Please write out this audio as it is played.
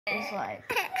is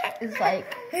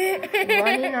like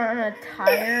running on a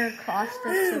tire across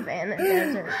the Savannah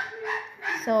Desert.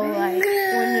 So like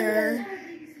when you're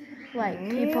like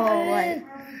people like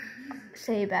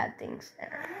say bad things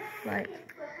there,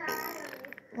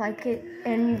 like it,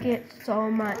 and you get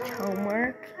so much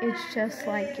homework, it's just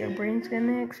like your brain's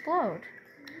gonna explode.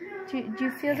 Do you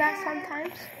feel that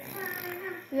sometimes?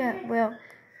 Yeah, well,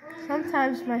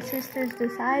 sometimes my sisters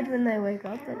decide when they wake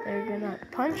up that they're gonna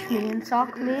punch me and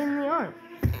sock me in the arm.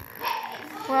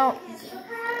 Well,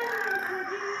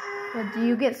 do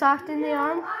you get socked in the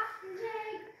arm?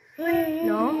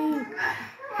 No?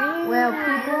 Well,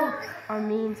 people are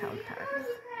mean sometimes.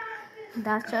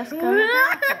 That's just gonna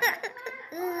happen.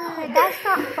 Hey, that's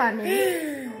not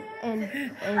funny. And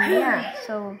yeah,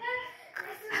 so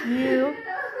you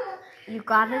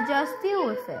gotta just deal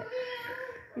with it.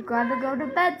 You gotta go to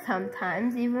bed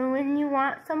sometimes, even when you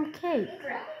want some cake.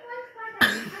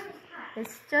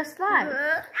 It's just life.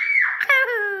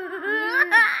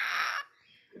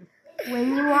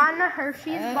 When you want a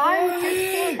Hershey's bar, you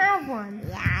just can't have one.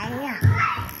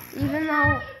 Even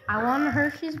though I want a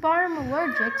Hershey's bar, I'm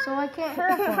allergic, so I can't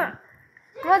have one.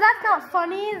 Well, that's not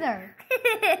funny either.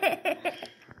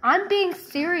 I'm being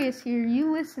serious here.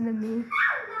 You listen to me.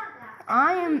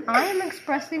 I am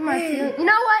expressing my feelings. You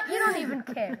know what? You don't even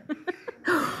care.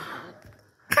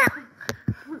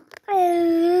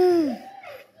 Oh!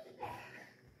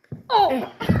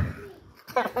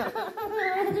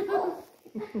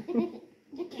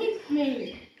 You kicked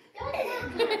me.